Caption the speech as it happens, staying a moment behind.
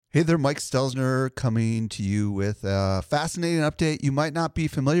Hey there, Mike Stelzner coming to you with a fascinating update you might not be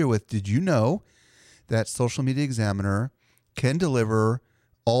familiar with. Did you know that Social Media Examiner can deliver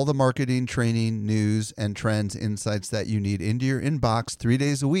all the marketing, training, news, and trends insights that you need into your inbox 3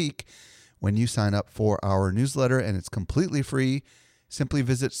 days a week when you sign up for our newsletter, and it's completely free. Simply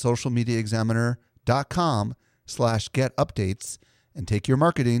visit socialmediaexaminer.com/get-updates and take your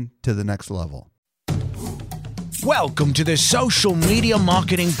marketing to the next level. Welcome to the Social Media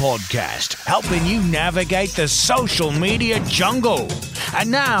Marketing Podcast, helping you navigate the social media jungle.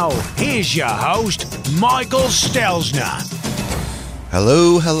 And now, here's your host, Michael Stelzner.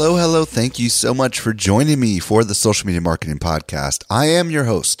 Hello. Thank you so much for joining me for the Social Media Marketing Podcast. I am your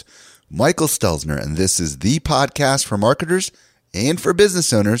host, Michael Stelzner, and this is the podcast for marketers and for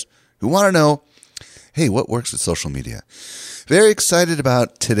business owners who want to know, hey, what works with social media? Very excited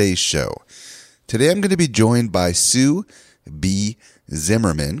about today's show. Today I'm going to be joined by Sue B.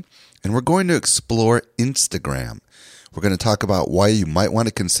 Zimmerman, and we're going to explore Instagram. We're going to talk about why you might want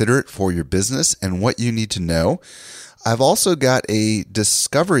to consider it for your business and what you need to know. I've also got a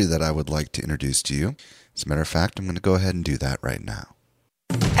discovery that I would like to introduce to you. As a matter of fact, I'm going to go ahead and do that right now.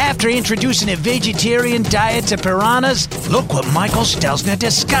 After introducing a vegetarian diet to piranhas, look what Michael Stelzner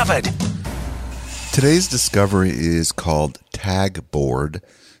discovered. Today's discovery is called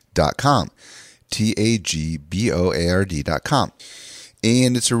tagboard.com. tagboard.com.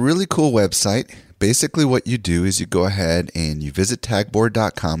 And it's a really cool website. Basically what you do is you go ahead and you visit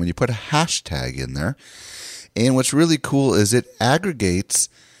tagboard.com and you put a hashtag in there. And what's really cool is it aggregates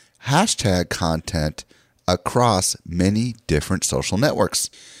hashtag content across many different social networks.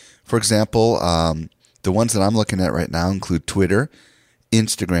 For example, the ones that I'm looking at right now include Twitter,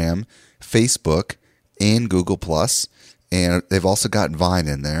 Instagram, Facebook, and Google+. And they've also got Vine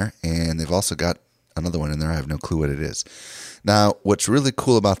in there, and they've also got another one in there. I have no clue what it is. Now, what's really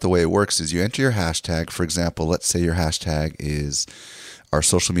cool about the way it works is you enter your hashtag. For example, let's say your hashtag is our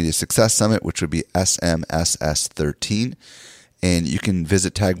Social Media Success Summit, which would be SMSS13. And you can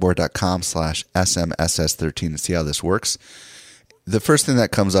visit tagboard.com/SMSS13 and see how this works. The first thing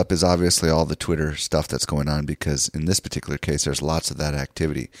that comes up is obviously all the Twitter stuff that's going on, because in this particular case, there's lots of that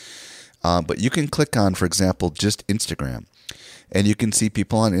activity. But you can click on, for example, just Instagram, and you can see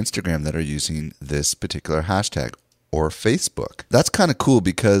people on Instagram that are using this particular hashtag, or Facebook. That's kind of cool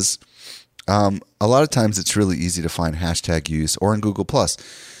because a lot of times it's really easy to find hashtag use, or in Google+,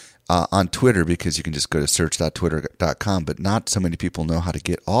 on Twitter, because you can just go to search.twitter.com, but not so many people know how to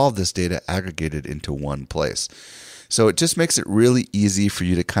get all this data aggregated into one place. So it just makes it really easy for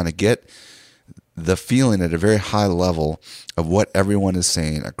you to kind of get the feeling at a very high level of what everyone is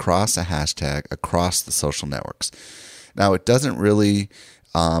saying across a hashtag, across the social networks. Now, it doesn't really,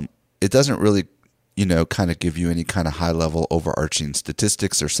 kind of give you any kind of high level overarching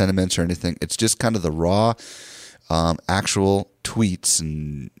statistics or sentiments or anything. It's just kind of the raw, actual tweets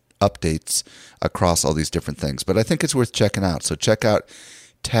and updates across all these different things. But I think it's worth checking out. So check out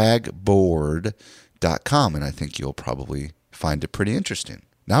tagboard.com, and I think you'll probably find it pretty interesting.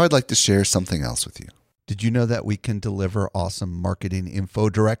 Now I'd like to share something else with you. Did you know that we can deliver awesome marketing info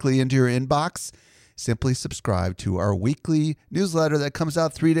directly into your inbox? Simply subscribe to our weekly newsletter that comes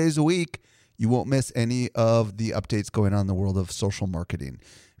out 3 days a week. You won't miss any of the updates going on in the world of social marketing.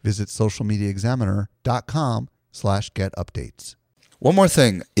 Visit socialmediaexaminer.com/get-updates. One more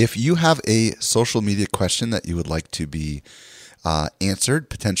thing. If you have a social media question that you would like to be answered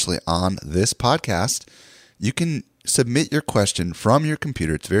potentially on this podcast, you can submit your question from your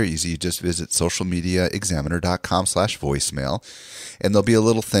computer. It's very easy. You just visit socialmediaexaminer.com/voicemail, and there'll be a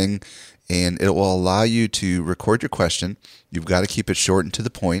little thing, and it will allow you to record your question. You've got to keep it short and to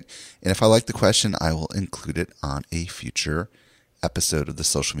the point. And if I like the question, I will include it on a future episode of the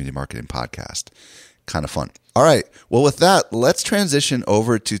Social Media Marketing Podcast. Kind of fun. All right. Well, with that, let's transition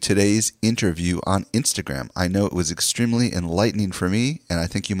over to today's interview on Instagram. I know it was extremely enlightening for me, and I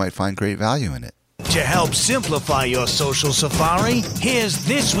think you might find great value in it. To help simplify your social safari, here's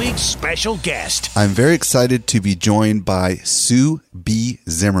this week's special guest. I'm very excited to be joined by Sue B.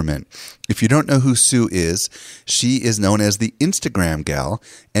 Zimmerman. If you don't know who Sue is, she is known as the Instagram gal,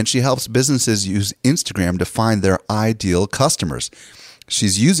 and she helps businesses use Instagram to find their ideal customers.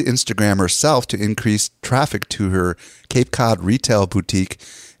 She's used Instagram herself to increase traffic to her Cape Cod retail boutique,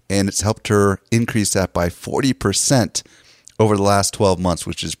 and it's helped her increase that by 40% over the last 12 months,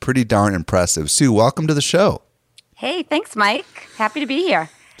 which is pretty darn impressive. Sue, welcome to the show. Hey, thanks, Mike. Happy to be here.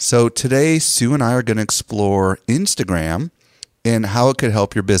 So today, Sue and I are going to explore Instagram and how it could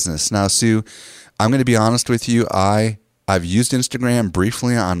help your business. Now, Sue, I'm going to be honest with you. I've used Instagram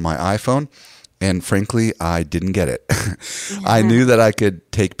briefly on my iPhone, And frankly, I didn't get it. I knew that I could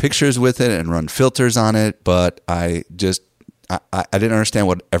take pictures with it and run filters on it, but I didn't understand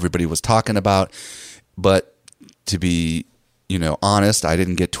what everybody was talking about. But to be, honest, I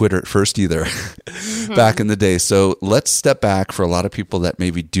didn't get Twitter at first either back in the day. So let's step back for a lot of people that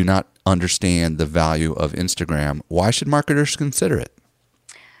maybe do not understand the value of Instagram. Why should marketers consider it?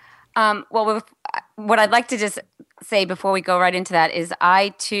 Well, what I'd like to just say before we go right into that is I,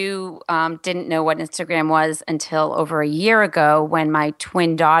 too, didn't know what Instagram was until over a year ago when my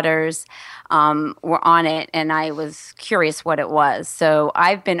twin daughters were on it, and I was curious what it was. So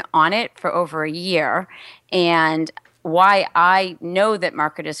I've been on it for over a year, and why I know that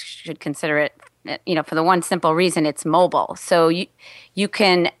marketers should consider it, for the one simple reason it's mobile. So you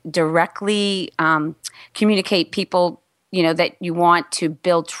can directly communicate people that you want to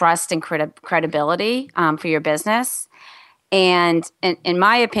build trust and credibility for your business. And in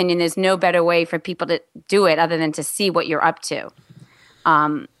my opinion, there's no better way for people to do it other than to see what you're up to.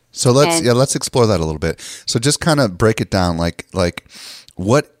 So let's explore that a little bit. So just kind of break it down. Like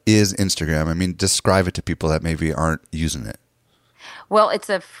what is Instagram? I mean, describe it to people that maybe aren't using it. Well, it's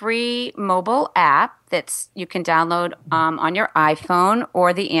a free mobile app you can download on your iPhone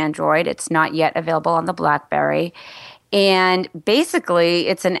or the Android. It's not yet available on the BlackBerry. And basically,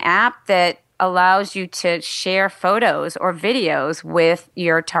 it's an app that allows you to share photos or videos with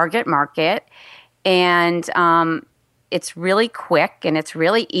your target market. And it's really quick, and it's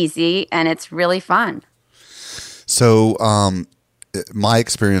really easy, and it's really fun. So my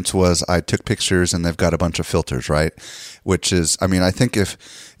experience was I took pictures, and they've got a bunch of filters, right? Which is, I think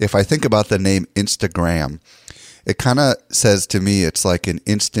if I think about the name Instagram, it kind of says to me it's like an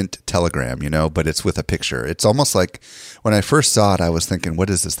instant telegram, but it's with a picture. It's almost like when I first saw it, I was thinking,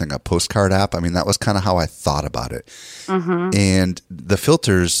 what is this thing, a postcard app? That was kind of how I thought about it. Mm-hmm. And the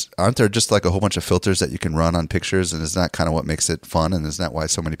filters, aren't there just like a whole bunch of filters that you can run on pictures? And isn't that kind of what makes it fun? And isn't that why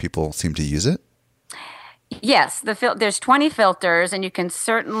so many people seem to use it? Yes, there's 20 filters, and you can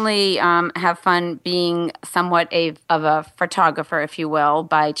certainly have fun being somewhat of a photographer, if you will,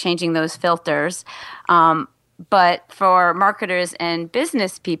 by changing those filters. But for marketers and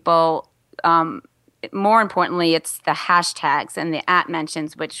business people, more importantly, it's the hashtags and the at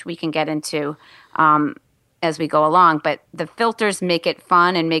mentions, which we can get into as we go along. But the filters make it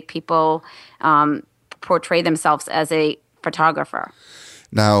fun and make people portray themselves as a photographer.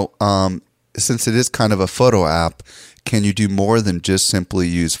 Now, since it is kind of a photo app, can you do more than just simply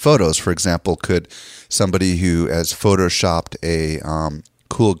use photos? For example, could somebody who has photoshopped a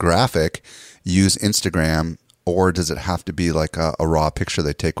cool graphic use Instagram? Or does it have to be like a raw picture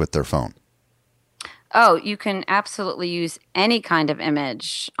they take with their phone? Oh, you can absolutely use any kind of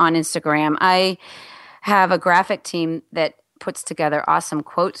image on Instagram. I have a graphic team that puts together awesome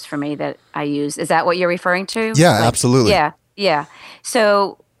quotes for me that I use. Is that what you're referring to? Yeah, absolutely. Yeah.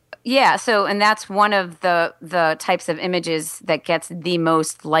 So, and that's one of the types of images that gets the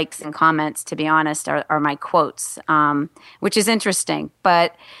most likes and comments, to be honest, are my quotes, which is interesting.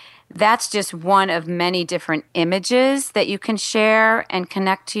 But that's just one of many different images that you can share and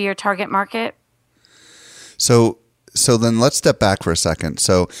connect to your target market. So then let's step back for a second.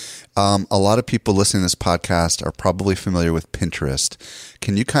 So a lot of people listening to this podcast are probably familiar with Pinterest.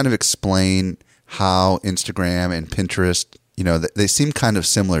 Can you kind of explain how Instagram and Pinterest, they seem kind of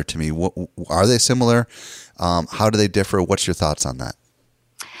similar to me. Are they similar? How do they differ? What's your thoughts on that?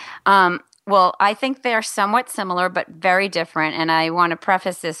 Well, I think they're somewhat similar, but very different. And I want to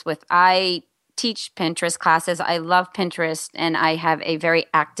preface this with I teach Pinterest classes. I love Pinterest, and I have a very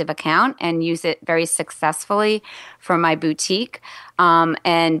active account and use it very successfully for my boutique.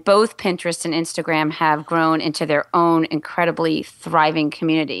 And both Pinterest and Instagram have grown into their own incredibly thriving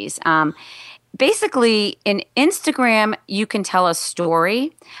communities. Basically, in Instagram, you can tell a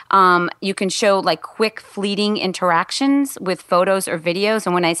story. You can show like quick, fleeting interactions with photos or videos.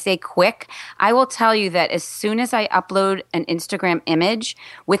 And when I say quick, I will tell you that as soon as I upload an Instagram image,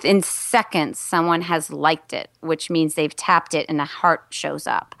 within seconds, someone has liked it, which means they've tapped it and a heart shows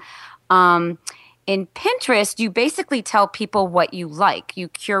up. In Pinterest, you basically tell people what you like. You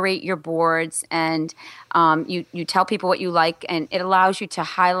curate your boards, and you tell people what you like, and it allows you to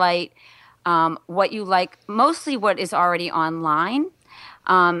highlight what you like, mostly what is already online.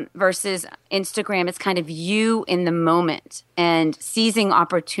 versus Instagram. It's kind of you in the moment and seizing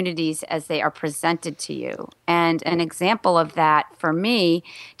opportunities as they are presented to you. And an example of that for me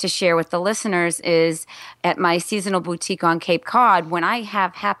to share with the listeners is at my seasonal boutique on Cape Cod. When I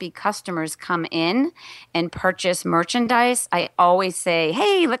have happy customers come in and purchase merchandise, I always say,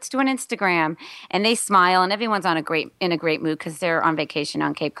 hey, let's do an Instagram. And they smile, and everyone's in a great mood because they're on vacation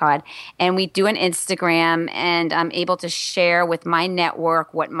on Cape Cod. And we do an Instagram, and I'm able to share with my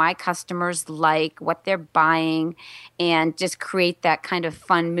network what my customers like, what they're buying, and just create that kind of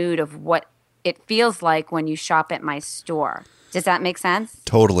fun mood of what it feels like when you shop at my store. Does that make sense?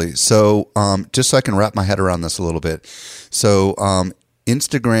 Totally. So just so I can wrap my head around this a little bit. So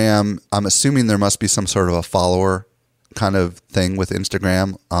Instagram, I'm assuming there must be some sort of a follower kind of thing with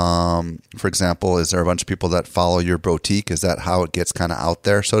Instagram. For example, is there a bunch of people that follow your boutique? Is that how it gets kind of out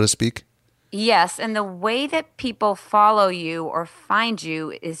there, so to speak? Yes, and the way that people follow you or find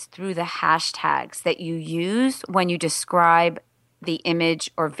you is through the hashtags that you use when you describe the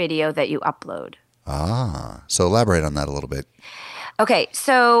image or video that you upload. So elaborate on that a little bit. Okay,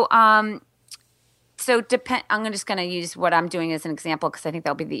 so I'm just going to use what I'm doing as an example because I think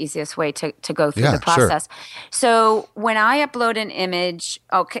that'll be the easiest way to go through the process. Sure. So when I upload an image,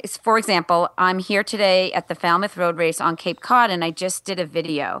 okay, for example, I'm here today at the Falmouth Road Race on Cape Cod, and I just did a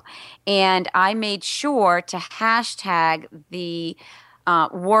video, and I made sure to hashtag the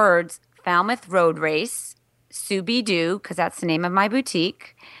words Falmouth Road Race, Scooby-Doo, because that's the name of my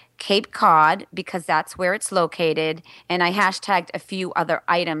boutique, Cape Cod, because that's where it's located, and I hashtagged a few other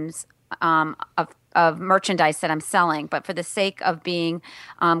items of merchandise that I'm selling. But for the sake of being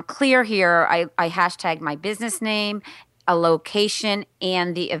clear here, I hashtag my business name, a location,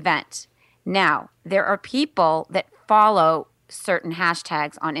 and the event. Now, there are people that follow certain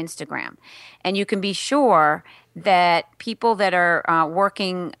hashtags on Instagram, and you can be sure that people that are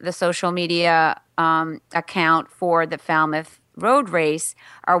working the social media account for the Falmouth Road Race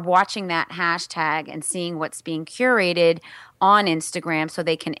are watching that hashtag and seeing what's being curated on Instagram so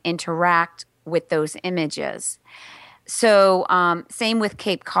they can interact with those images. So same with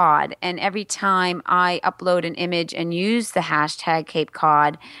Cape Cod. And every time I upload an image and use the hashtag Cape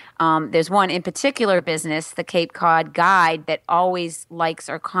Cod, there's one in particular business, the Cape Cod Guide, that always likes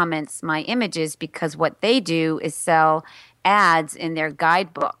or comments my images because what they do is sell ads in their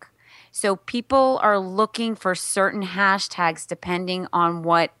guidebook. So people are looking for certain hashtags depending on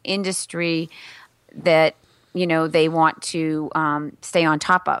what industry that, they want to stay on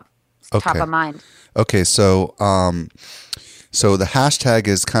top of. Top of mind. Okay, so so the hashtag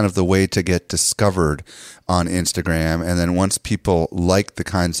is kind of the way to get discovered on Instagram, and then once people like the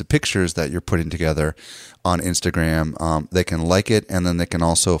kinds of pictures that you're putting together on Instagram, they can like it, and then they can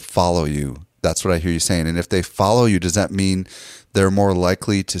also follow you. That's what I hear you saying. And if they follow you, does that mean they're more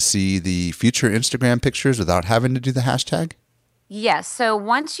likely to see the future Instagram pictures without having to do the hashtag? Yes. So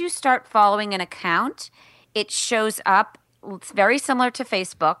once you start following an account, it shows up. It's very similar to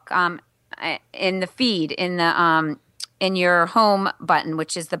Facebook in the feed, in your home button,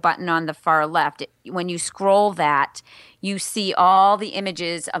 which is the button on the far left. When you scroll that, you see all the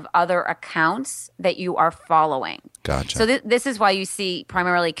images of other accounts that you are following. Gotcha. So this is why you see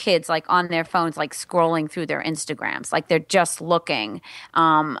primarily kids like on their phones, like scrolling through their Instagrams, like they're just looking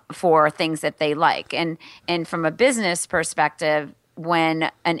for things that they like. And from a business perspective,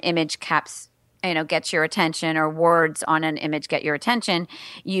 when an image gets your attention, or words on an image get your attention,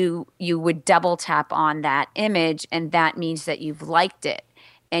 you would double tap on that image, and that means that you've liked it.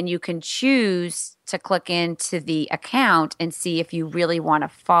 And you can choose to click into the account and see if you really want to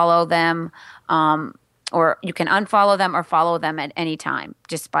follow them, or you can unfollow them or follow them at any time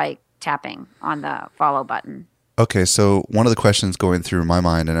just by tapping on the follow button. Okay, so one of the questions going through my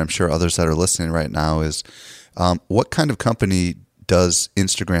mind, and I'm sure others that are listening right now, is what kind of company does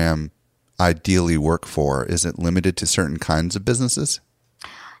Instagram ideally work for? Is it limited to certain kinds of businesses?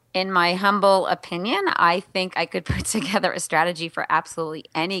 In my humble opinion, I think I could put together a strategy for absolutely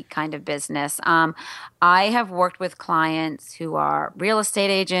any kind of business. I have worked with clients who are real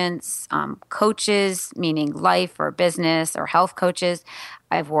estate agents, coaches, meaning life or business or health coaches.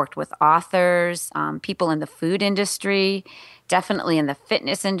 I've worked with authors, people in the food industry, definitely in the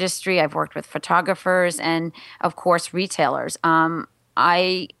fitness industry. I've worked with photographers and, of course, retailers.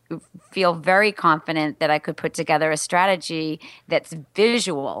 I feel very confident that I could put together a strategy that's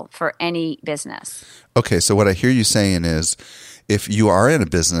visual for any business. Okay, so what I hear you saying is if you are in a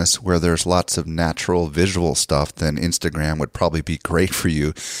business where there's lots of natural visual stuff, then Instagram would probably be great for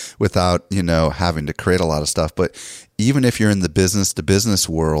you without, having to create a lot of stuff. But even if you're in the business to business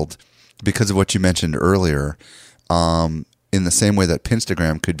world, because of what you mentioned earlier, in the same way that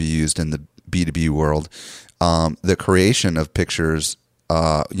Pinstagram could be used in the B2B world, the creation of pictures,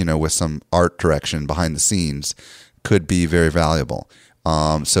 with some art direction behind the scenes could be very valuable.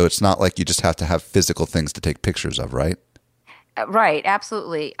 So it's not like you just have to have physical things to take pictures of, right? Right,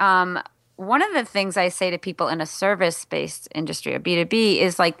 absolutely. One of the things I say to people in a service-based industry or B2B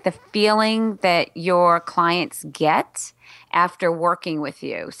is like the feeling that your clients get after working with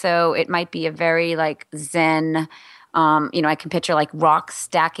you. So it might be a very like Zen, I can picture like rocks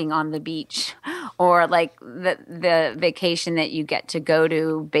stacking on the beach, or like the vacation that you get to go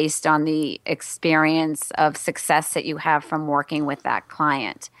to based on the experience of success that you have from working with that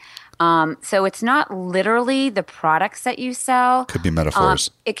client. So it's not literally the products that you sell. Could be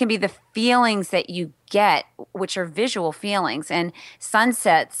metaphors. It can be the feelings that you get, which are visual feelings, and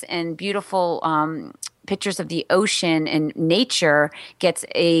sunsets and beautiful pictures of the ocean and nature gets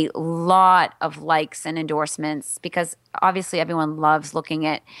a lot of likes and endorsements, because obviously everyone loves looking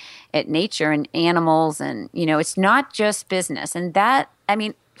at nature and animals, and it's not just business. And that,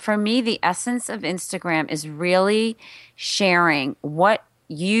 for me, the essence of Instagram is really sharing what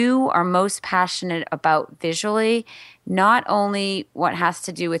you are most passionate about visually, not only what has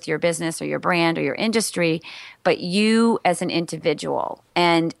to do with your business or your brand or your industry, but you as an individual.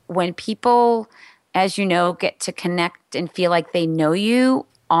 And when people, as you know, get to connect and feel like they know you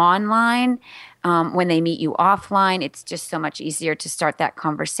online, when they meet you offline, it's just so much easier to start that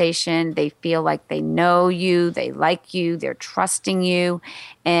conversation. They feel like they know you, they like you, they're trusting you.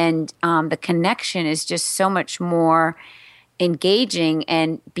 And the connection is just so much more engaging.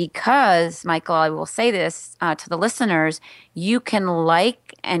 And because, Michael, I will say this to the listeners, you can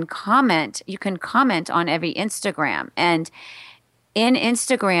like and comment. You can comment on every Instagram. And in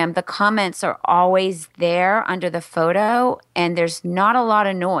Instagram, the comments are always there under the photo, and there's not a lot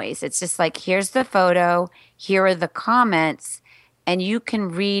of noise. It's just like, here's the photo, here are the comments, and you can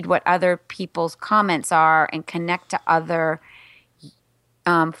read what other people's comments are and connect to other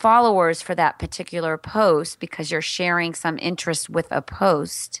followers for that particular post, because you're sharing some interest with a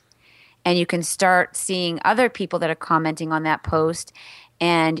post. And you can start seeing other people that are commenting on that post,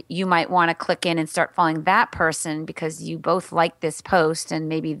 and you might want to click in and start following that person because you both like this post, and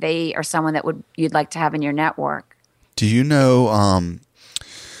maybe they are someone that you'd like to have in your network. Do you know,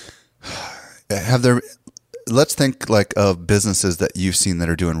 let's think like of businesses that you've seen that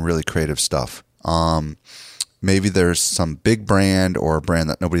are doing really creative stuff. Maybe there's some big brand or a brand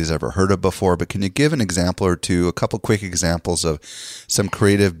that nobody's ever heard of before, but can you give an example or two, a couple quick examples of some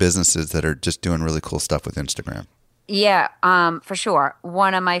creative businesses that are just doing really cool stuff with Instagram? Yeah, for sure.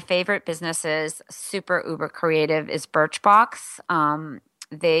 One of my favorite businesses, super uber creative, is Birchbox.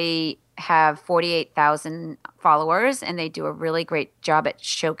 They have 48,000 followers, and they do a really great job at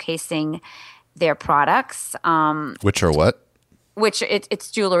showcasing their products. Which are what? Which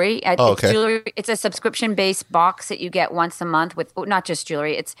it's jewelry. Oh, okay. It's jewelry. It's a subscription-based box that you get once a month with not just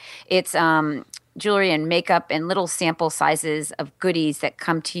jewelry. It's jewelry and makeup and little sample sizes of goodies that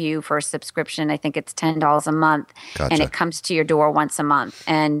come to you for a subscription. I think it's $10 a month, Gotcha. and it comes to your door once a month.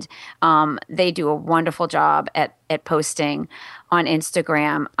 And they do a wonderful job at posting on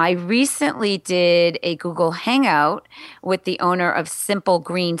Instagram. I recently did a Google Hangout with the owner of Simple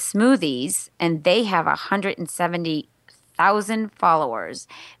Green Smoothies, and they have 170,000 followers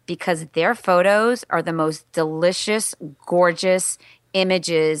because their photos are the most delicious, gorgeous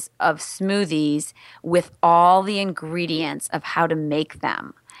images of smoothies with all the ingredients of how to make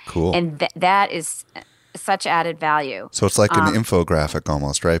them. Cool. And that is such added value. So it's like an infographic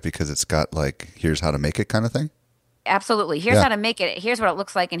almost, right? Because it's got like, here's how to make it kind of thing? Absolutely. Here's how to make it. Here's what it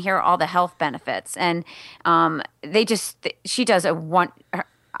looks like, and here are all the health benefits. And she does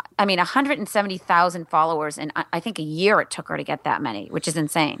 170,000 followers, and I think a year it took her to get that many, which is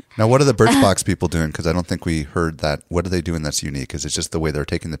insane. Now, what are the Birchbox people doing? Because I don't think we heard that. What are they doing that's unique? Is it just the way they're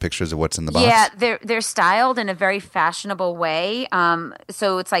taking the pictures of what's in the box? Yeah, they're styled in a very fashionable way.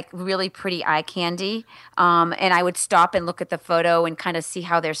 So it's like really pretty eye candy. And I would stop and look at the photo and kind of see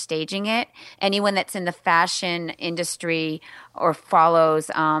how they're staging it. Anyone that's in the fashion industry or follows,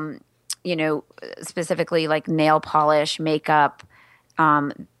 specifically like nail polish, makeup,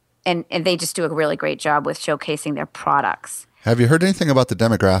 and they just do a really great job with showcasing their products. Have you heard anything about the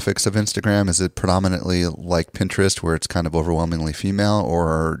demographics of Instagram? Is it predominantly like Pinterest where it's kind of overwhelmingly female,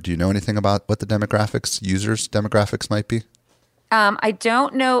 or do you know anything about what the users' demographics might be? I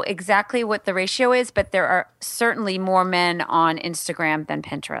don't know exactly what the ratio is, but there are certainly more men on Instagram than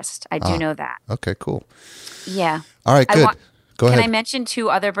Pinterest. I do know that. Okay, cool. Yeah. All right, good. Go ahead. Can I mention two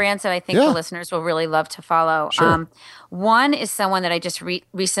other brands that I think the listeners will really love to follow? Sure. One is someone that I just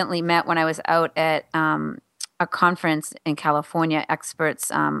recently met when I was out at a conference in California,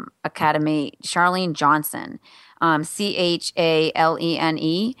 Experts Academy, Charlene Johnson, Chalene.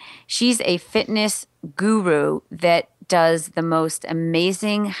 She's a fitness guru that does the most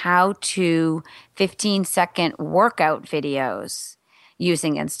amazing how-to 15-second workout videos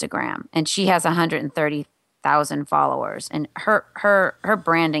using Instagram. And she has 130,000 followers. And her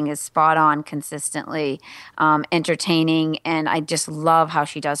branding is spot on, consistently entertaining. And I just love how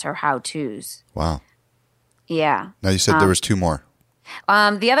she does her how-tos. Wow. Yeah. Now you said there was two more.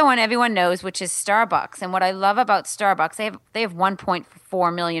 The other one everyone knows, which is Starbucks. And what I love about Starbucks, they have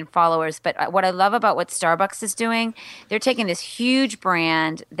 1.4 million followers. But what I love about what Starbucks is doing, they're taking this huge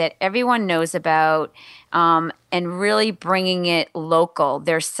brand that everyone knows about and really bringing it local.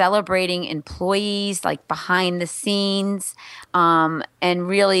 They're celebrating employees, like behind the scenes, and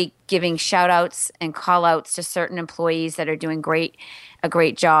really giving shout outs and call outs to certain employees that are doing a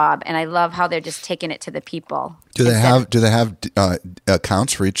great job. And I love how they're just taking it to the people. Do they have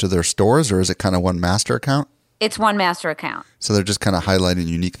accounts for each of their stores, or is it kind of one master account? It's one master account. So they're just kind of highlighting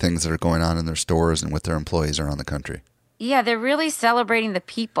unique things that are going on in their stores and with their employees around the country. Yeah, they're really celebrating the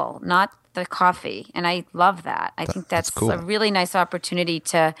people, not the coffee. And I love that. I think that's cool. a really nice opportunity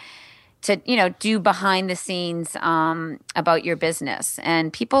to do behind the scenes about your business.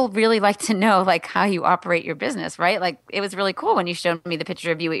 And people really like to know like how you operate your business, right? Like it was really cool when you showed me the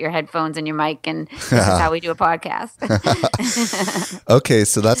picture of you with your headphones and your mic, and this is how we do a podcast. Okay,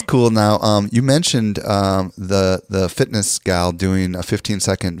 so that's cool. Now, you mentioned the fitness gal doing a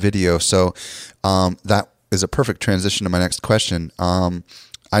 15-second video. So that is a perfect transition to my next question.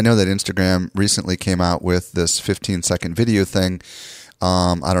 I know that Instagram recently came out with this 15-second video thing.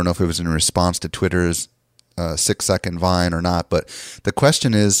 I don't know if it was in response to Twitter's 6-second Vine or not, but the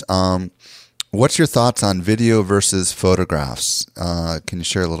question is, what's your thoughts on video versus photographs? Can you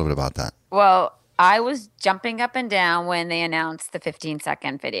share a little bit about that? Well, I was jumping up and down when they announced the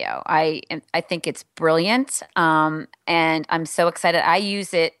 15-second video. I think it's brilliant, and I'm so excited. I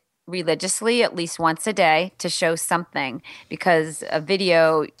use it religiously at least once a day to show something, because a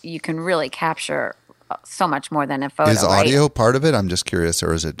video you can really capture so much more than a photo. Is audio part of it? I'm just curious,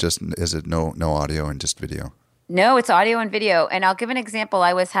 or is it no audio and just video? No, it's audio and video. And I'll give an example.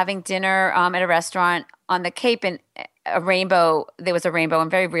 I was having dinner at a restaurant on the Cape, and there was a rainbow, and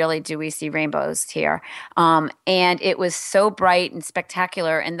very rarely do we see rainbows here. And it was so bright and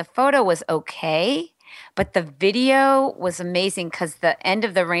spectacular, and the photo was okay. But the video was amazing because the end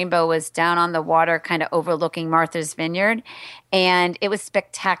of the rainbow was down on the water, kind of overlooking Martha's Vineyard. And it was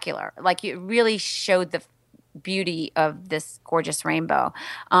spectacular. Like it really showed the beauty of this gorgeous rainbow.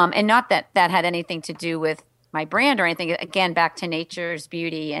 And not that had anything to do with my brand or anything. Again, back to nature's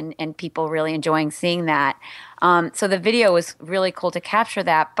beauty and people really enjoying seeing that. So the video was really cool to capture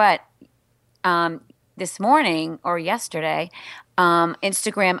that. But this morning or yesterday,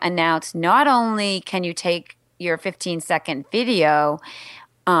 Instagram announced not only can you take your 15-second video,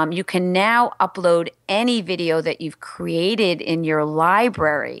 you can now upload any video that you've created in your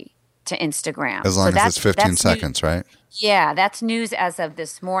library to Instagram. As long as it's 15 seconds, right? Yeah, that's news as of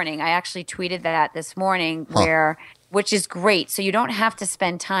this morning. I actually tweeted that this morning, which is great. So you don't have to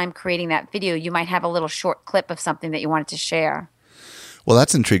spend time creating that video. You might have a little short clip of something that you wanted to share. Well,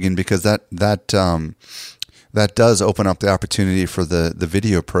 that's intriguing because that does open up the opportunity for the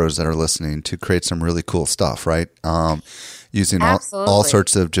video pros that are listening to create some really cool stuff, right? Using all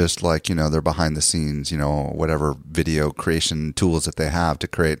sorts of just like, they're behind the scenes, whatever video creation tools that they have to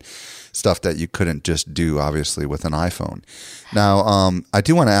create stuff that you couldn't just do, obviously, with an iPhone. Now, I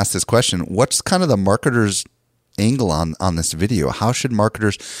do want to ask this question. What's kind of the marketer's angle on this video? How should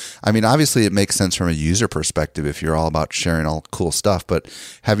marketers, obviously it makes sense from a user perspective if you're all about sharing all cool stuff, but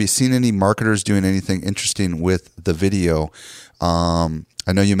have you seen any marketers doing anything interesting with the video? I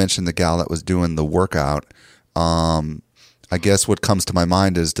know you mentioned the gal that was doing the workout. I guess what comes to my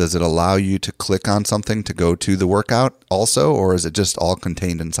mind is, does it allow you to click on something to go to the workout also, or is it just all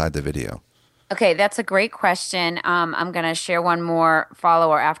contained inside the video? Okay, that's a great question. I'm going to share one more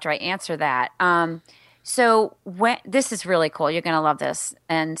follower after I answer that. So this is really cool. You're going to love this.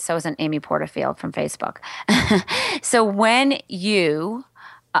 And so is an Amy Porterfield from Facebook. So when you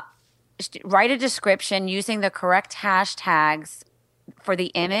write a description using the correct hashtags for the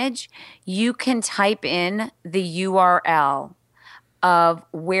image, you can type in the URL of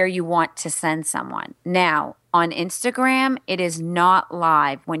where you want to send someone. Now, on Instagram, it is not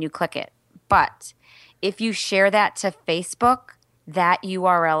live when you click it. But if you share that to Facebook, that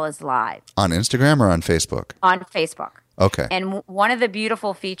URL is live. On Instagram or on Facebook? On Facebook. Okay. And one of the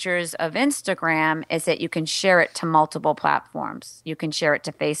beautiful features of Instagram is that you can share it to multiple platforms. You can share it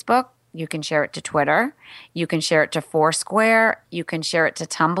to Facebook, You can share it to Twitter. You can share it to Foursquare. You can share it to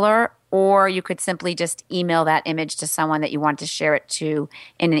Tumblr. Or you could simply just email that image to someone that you want to share it to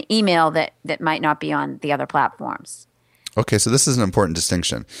in an email that might not be on the other platforms. Okay, so this is an important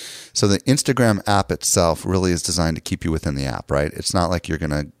distinction. So the Instagram app itself really is designed to keep you within the app, right? It's not like you're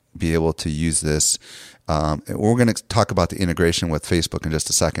going to be able to use this. We're going to talk about the integration with Facebook in just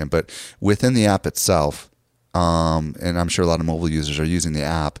a second, but within the app itself, and I'm sure a lot of mobile users are using the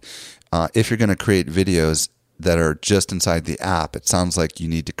app, if you're going to create videos that are just inside the app, it sounds like you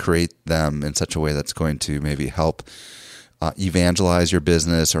need to create them in such a way that's going to maybe help evangelize your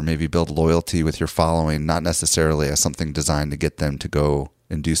business or maybe build loyalty with your following, not necessarily as something designed to get them to go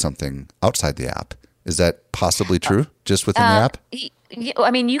and do something outside the app. Is that possibly true just within the app? I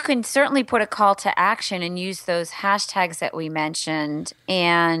mean, you can certainly put a call to action and use those hashtags that we mentioned,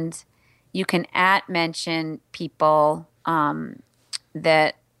 and you can mention people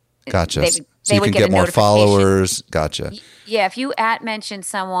that Gotcha. They you would can get get more followers. Gotcha. Yeah, if you mention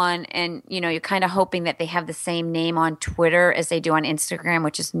someone and you're kind of hoping that they have the same name on Twitter as they do on Instagram,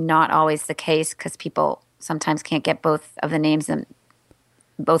 which is not always the case because people sometimes can't get both of the names in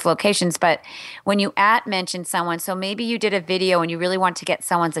both locations. But when you mention someone, so maybe you did a video and you really want to get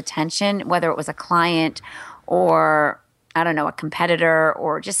someone's attention, whether it was a client or I don't know, a competitor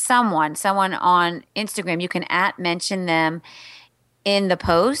or just someone on Instagram, you can mention them in the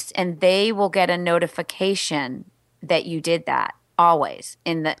post and they will get a notification that you did that always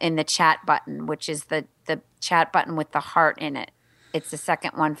in the chat button, which is the chat button with the heart in it. It's the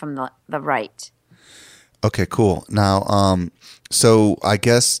second one from the right. Okay, cool. Now, so I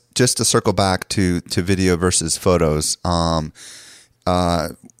guess just to circle back to video versus photos,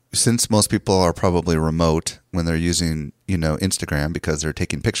 since most people are probably remote when they're using, Instagram because they're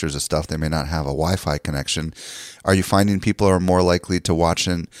taking pictures of stuff, they may not have a Wi-Fi connection. Are you finding people are more likely to watch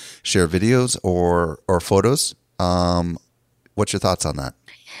and share videos or photos? What's your thoughts on that?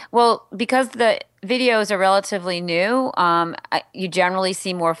 Well, because the videos are relatively new, you generally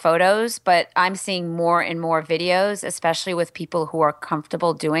see more photos, but I'm seeing more and more videos, especially with people who are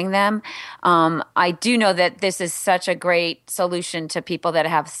comfortable doing them. I do know that this is such a great solution to people that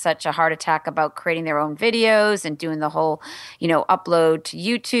have such a heart attack about creating their own videos and doing the whole, upload to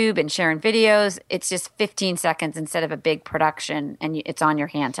YouTube and sharing videos. It's just 15 seconds instead of a big production, and it's on your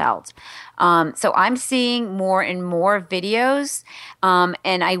handheld. So I'm seeing more and more videos,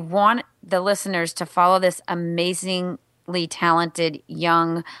 and I want the listeners to follow this amazingly talented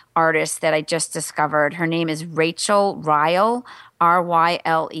young artist that I just discovered. Her name is Rachel Ryle,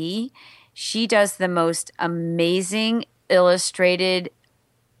 Ryle. She does the most amazing illustrated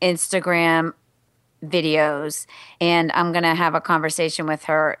Instagram videos, and I'm going to have a conversation with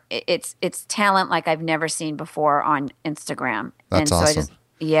her. It's talent like I've never seen before on Instagram. That's awesome.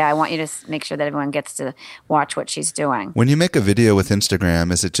 I want you to make sure that everyone gets to watch what she's doing. When you make a video with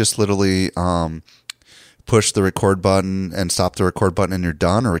Instagram, is it just literally push the record button and stop the record button and you're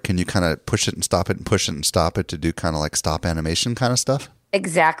done? Or can you kind of push it and stop it and push it and stop it to do kind of like stop animation kind of stuff?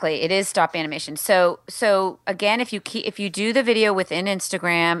 Exactly. It is stop animation. So again, if you do the video within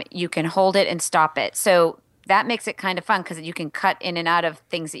Instagram, you can hold it and stop it. So that makes it kind of fun because you can cut in and out of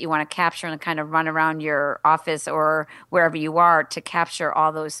things that you want to capture and kind of run around your office or wherever you are to capture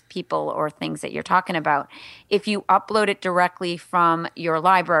all those people or things that you're talking about. If you upload it directly from your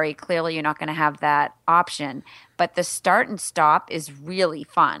library, clearly you're not going to have that option. But the start and stop is really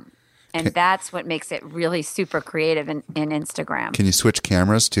fun. And that's what makes it really super creative in Instagram. Can you switch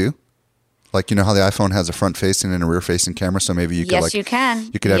cameras too? Like, how the iPhone has a front-facing and a rear-facing camera, so maybe you could Yes, you can.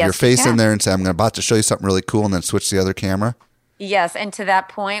 You could have your face in there and say, I'm about to show you something really cool, and then switch the other camera? Yes, and to that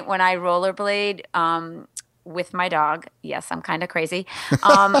point, when I rollerblade with my dog, yes, I'm kind of crazy.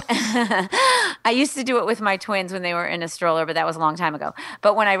 I used to do it with my twins when they were in a stroller, but that was a long time ago.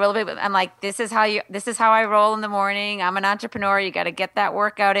 But when I rollerblade, I'm like, this is how I roll in the morning. I'm an entrepreneur. You got to get that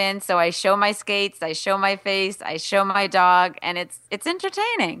workout in. So I show my skates, I show my face, I show my dog, and it's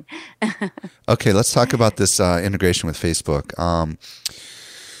entertaining. Okay, let's talk about this integration with Facebook.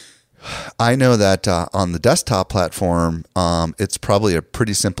 I know that on the desktop platform, it's probably a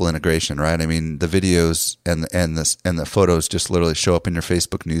pretty simple integration, right? I mean, the videos and the photos just literally show up in your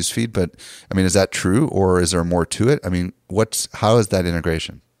Facebook newsfeed. But I mean, is that true, or is there more to it? I mean, how is that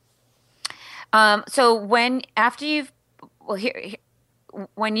integration? So when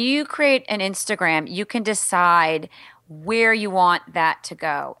you create an Instagram, you can decide where you want that to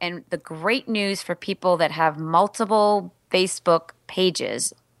go. And the great news for people that have multiple Facebook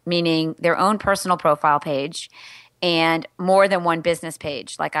pages, meaning their own personal profile page and more than one business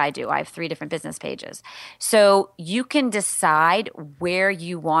page like I do. I have 3 different business pages. So you can decide where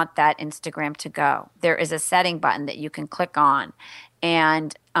you want that Instagram to go. There is a setting button that you can click on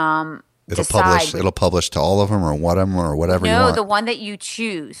and It'll publish to all of them or one of them or whatever you want. No, the one that you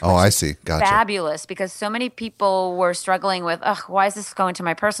choose. Oh, I see. Gotcha. Fabulous, because so many people were struggling with, why is this going to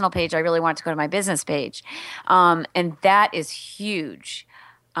my personal page? I really want it to go to my business page. And that is huge.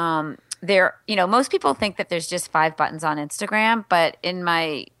 Most people think that there's just 5 buttons on Instagram, but in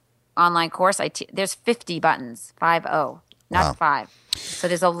my online course, there's 50 buttons, 50, not wow. 5. So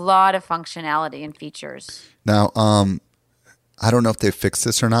there's a lot of functionality and features. Now, I don't know if they fixed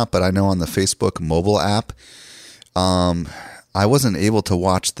this or not, but I know on the Facebook mobile app, I wasn't able to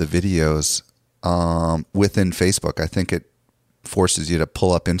watch the videos within Facebook. I think it forces you to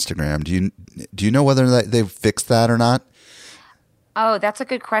pull up Instagram. Do you know whether they've fixed that or not? Oh, that's a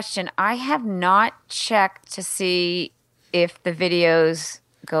good question. I have not checked to see if the videos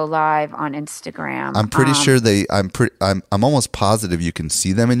go live on Instagram. I'm pretty sure I'm almost positive you can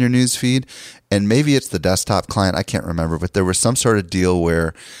see them in your news feed, and maybe it's the desktop client. I can't remember, but there was some sort of deal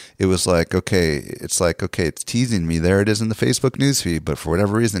where it was like, okay, it's teasing me. There it is in the Facebook news feed, but for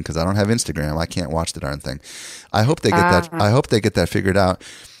whatever reason, because I don't have Instagram, I can't watch the darn thing. I hope they get that. I hope they get that figured out.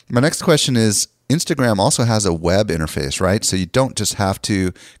 My next question is, Instagram also has a web interface, right? So you don't just have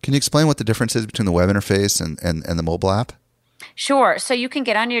to. Can you explain what the difference is between the web interface and the mobile app? Sure. So you can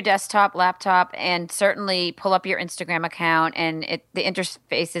get on your desktop, laptop, and certainly pull up your Instagram account, and the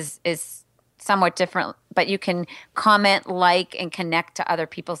interface is somewhat different, but you can comment, like, and connect to other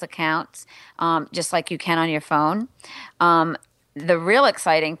people's accounts, just like you can on your phone. The real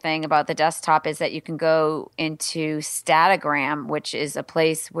exciting thing about the desktop is that you can go into Statagram, which is a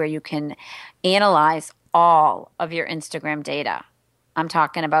place where you can analyze all of your Instagram data. I'm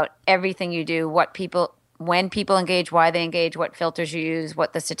talking about everything you do, when people engage, why they engage, what filters you use,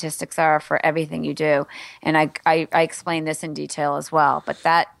 what the statistics are for everything you do. And I explain this in detail as well. But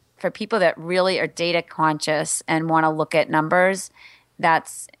that, for people that really are data conscious and want to look at numbers,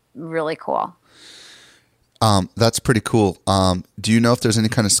 that's really cool. That's pretty cool. Do you know if there's any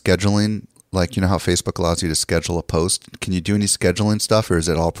kind of scheduling, like, you know how Facebook allows you to schedule a post? Can you do any scheduling stuff, or is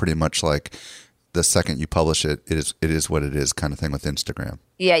it all pretty much like the second you publish it, it is what it is kind of thing with Instagram?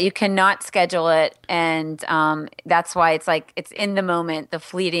 Yeah, you cannot schedule it, and that's why it's like it's in the moment, the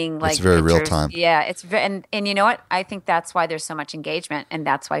fleeting, like, it's very pictures. real time. Yeah, and you know what? I think that's why there's so much engagement, and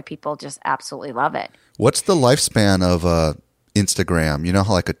that's why people just absolutely love it. What's the lifespan of Instagram? You know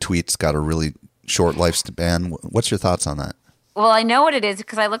how like a tweet's got a really short lifespan. What's your thoughts on that? Well, I know what it is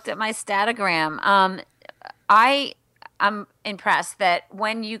because I looked at my Statagram. I'm impressed that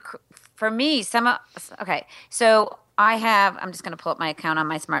when you, for me, okay, so I'm just going to pull up my account on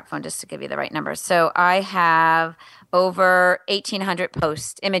my smartphone just to give you the right numbers. So I have over 1,800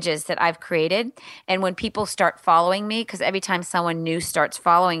 images that I've created. And when people start following me, because every time someone new starts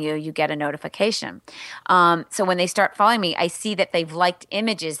following you, you get a notification. So when they start following me, I see that they've liked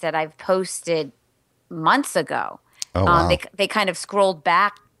images that I've posted months ago. Oh, wow. They kind of scrolled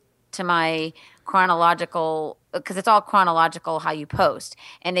back to my chronological, because it's all chronological how you post,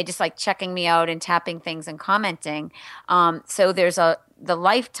 and they just like checking me out and tapping things and commenting. So the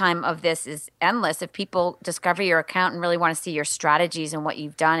lifetime of this is endless. If people discover your account and really want to see your strategies and what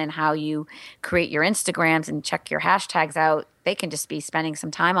you've done and how you create your Instagrams and check your hashtags out, they can just be spending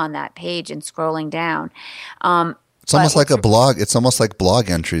some time on that page and scrolling down. It's almost like a blog. It's almost like blog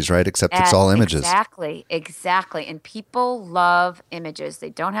entries, right? Except it's all images. Exactly. And people love images. They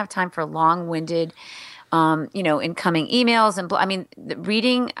don't have time for long-winded, incoming emails. And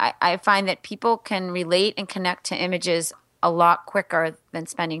reading, I find that people can relate and connect to images a lot quicker than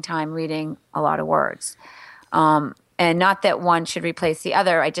spending time reading a lot of words. And not that one should replace the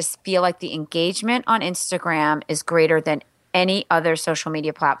other. I just feel like the engagement on Instagram is greater than any other social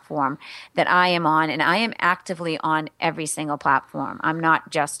media platform that I am on, and I am actively on every single platform. I'm not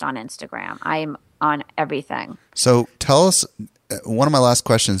just on Instagram. I am on everything. So tell us, one of my last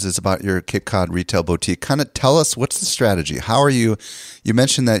questions is about your Cape Cod retail boutique. Kind of tell us, what's the strategy? How are you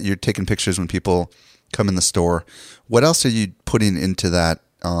mentioned that you're taking pictures when people come in the store. What else are you putting into that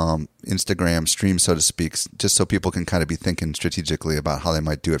Instagram stream, so to speak, just so people can kind of be thinking strategically about how they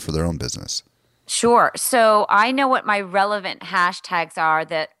might do it for their own business? Sure. So I know what my relevant hashtags are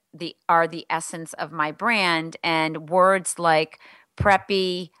that are the essence of my brand, and words like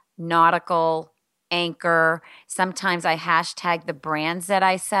preppy, nautical, anchor. Sometimes I hashtag the brands that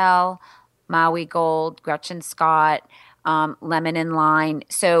I sell: Maui Gold, Gretchen Scott, Lemon and Line.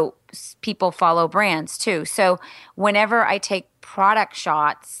 So people follow brands too. So whenever I take product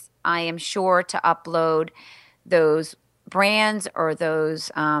shots, I am sure to upload those brands or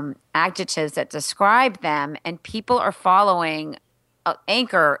those adjectives that describe them, and people are following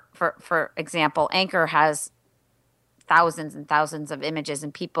Anchor, for example. Anchor has thousands and thousands of images,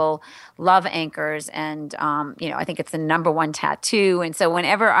 and people love anchors. And I think it's the number one tattoo. And so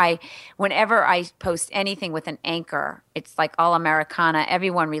whenever I post anything with an anchor, it's like all Americana.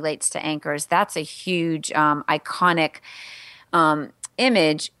 Everyone relates to anchors. That's a huge iconic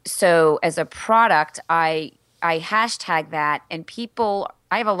image. So as a product, I hashtag that, and people.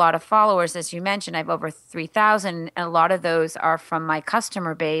 I have a lot of followers, as you mentioned. I have over 3,000, and a lot of those are from my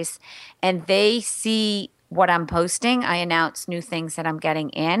customer base, and they see what I'm posting. I announce new things that I'm getting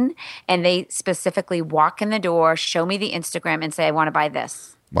in, and they specifically walk in the door, show me the Instagram, and say, I want to buy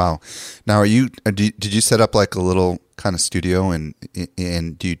this. Wow. Now, did you set up like a little kind of studio, and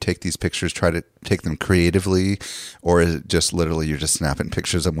do you take these pictures, try to take them creatively, or is it just literally you're just snapping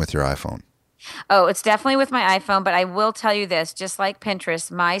pictures of them with your iPhone? Oh, it's definitely with my iPhone, but I will tell you this, just like Pinterest,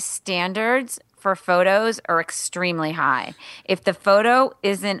 my standards for photos are extremely high. If the photo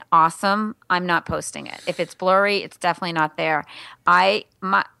isn't awesome, I'm not posting it. If it's blurry, it's definitely not there. I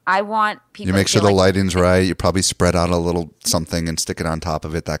want people You make to sure feel the like lighting's right. You probably spread out a little something and stick it on top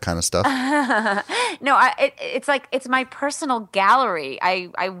of it, that kind of stuff. No, it's my personal gallery.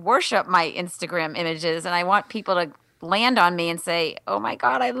 I worship my Instagram images, and I want people to land on me and say, oh my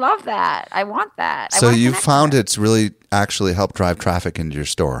God, I love that. I want that. So you found it's really actually helped drive traffic into your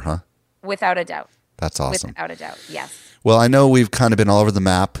store, huh? Without a doubt. That's awesome. Without a doubt, yes. Well, I know we've kind of been all over the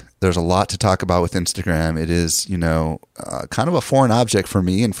map. There's a lot to talk about with Instagram. It is, kind of a foreign object for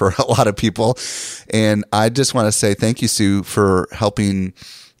me and for a lot of people. And I just want to say thank you, Sue, for helping,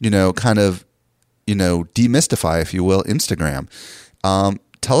 demystify, if you will, Instagram.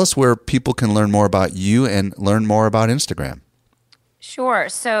 Tell us where people can learn more about you and learn more about Instagram. Sure.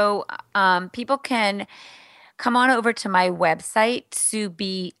 So people can come on over to my website, Sue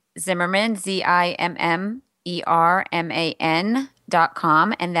B. Zimmerman,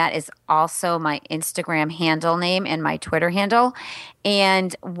 ZIMMERMAN.com. And that is also my Instagram handle name and my Twitter handle.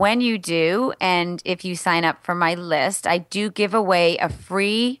 And when you do, and if you sign up for my list, I do give away a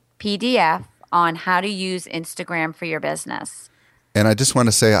free PDF on how to use Instagram for your business. And I just want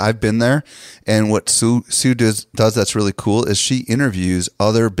to say I've been there, and what Sue does that's really cool is she interviews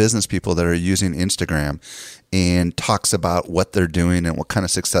other business people that are using Instagram and talks about what they're doing and what kind of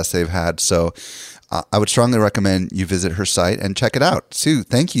success they've had. So I would strongly recommend you visit her site and check it out. Sue,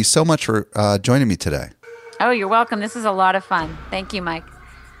 thank you so much for joining me today. Oh, you're welcome. This is a lot of fun. Thank you, Mike.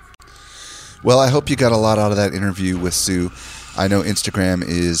 Well, I hope you got a lot out of that interview with Sue. I know Instagram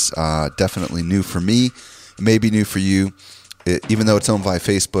is definitely new for me, maybe new for you. Even though it's owned by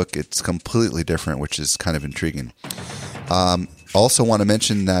Facebook, it's completely different, which is kind of intriguing. Also want to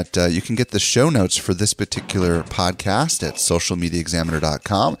mention that you can get the show notes for this particular podcast at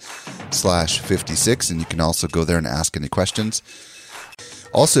socialmediaexaminer.com/56, and you can also go there and ask any questions.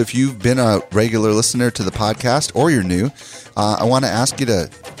 Also, if you've been a regular listener to the podcast or you're new, I want to ask you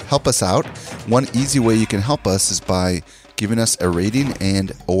to help us out. One easy way you can help us is by giving us a rating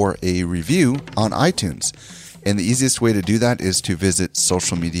and or a review on iTunes. And the easiest way to do that is to visit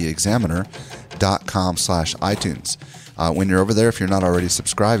socialmediaexaminer.com/iTunes. When you're over there, if you're not already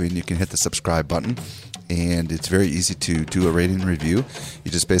subscribing, you can hit the subscribe button. And it's very easy to do a rating review.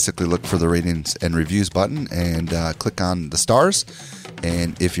 You just basically look for the ratings and reviews button and click on the stars.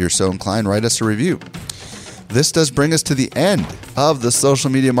 And if you're so inclined, write us a review. This does bring us to the end of the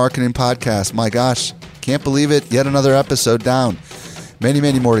Social Media Marketing Podcast. My gosh, can't believe it. Yet another episode down. Many,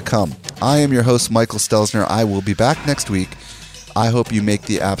 many more to come. I am your host, Michael Stelzner. I will be back next week. I hope you make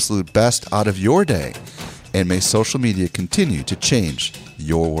the absolute best out of your day, and may social media continue to change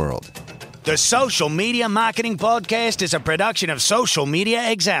your world. The Social Media Marketing Podcast is a production of Social Media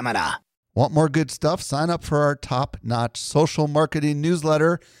Examiner. Want more good stuff? Sign up for our top-notch social marketing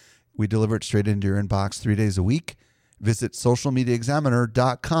newsletter. We deliver it straight into your inbox 3 days a week. Visit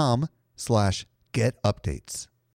socialmediaexaminer.com/get updates.